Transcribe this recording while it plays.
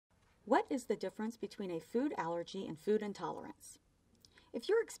What is the difference between a food allergy and food intolerance? If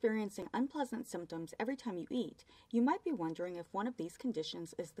you're experiencing unpleasant symptoms every time you eat, you might be wondering if one of these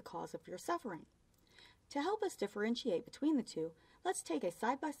conditions is the cause of your suffering. To help us differentiate between the two, let's take a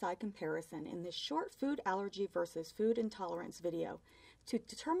side-by-side comparison in this short food allergy versus food intolerance video to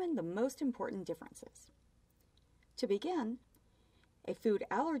determine the most important differences. To begin, a food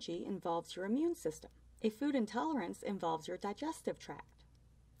allergy involves your immune system. A food intolerance involves your digestive tract.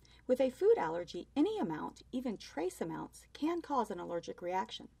 With a food allergy, any amount, even trace amounts, can cause an allergic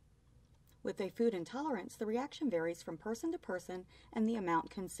reaction. With a food intolerance, the reaction varies from person to person and the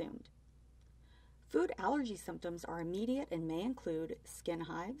amount consumed. Food allergy symptoms are immediate and may include skin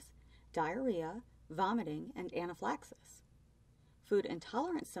hives, diarrhea, vomiting, and anaphylaxis. Food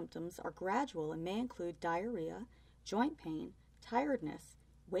intolerance symptoms are gradual and may include diarrhea, joint pain, tiredness,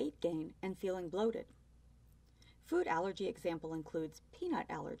 weight gain, and feeling bloated. Food allergy example includes peanut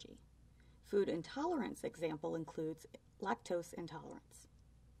allergy. Food intolerance example includes lactose intolerance.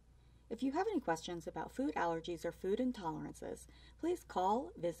 If you have any questions about food allergies or food intolerances, please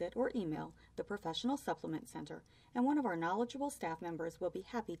call, visit, or email the Professional Supplement Center, and one of our knowledgeable staff members will be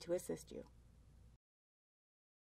happy to assist you.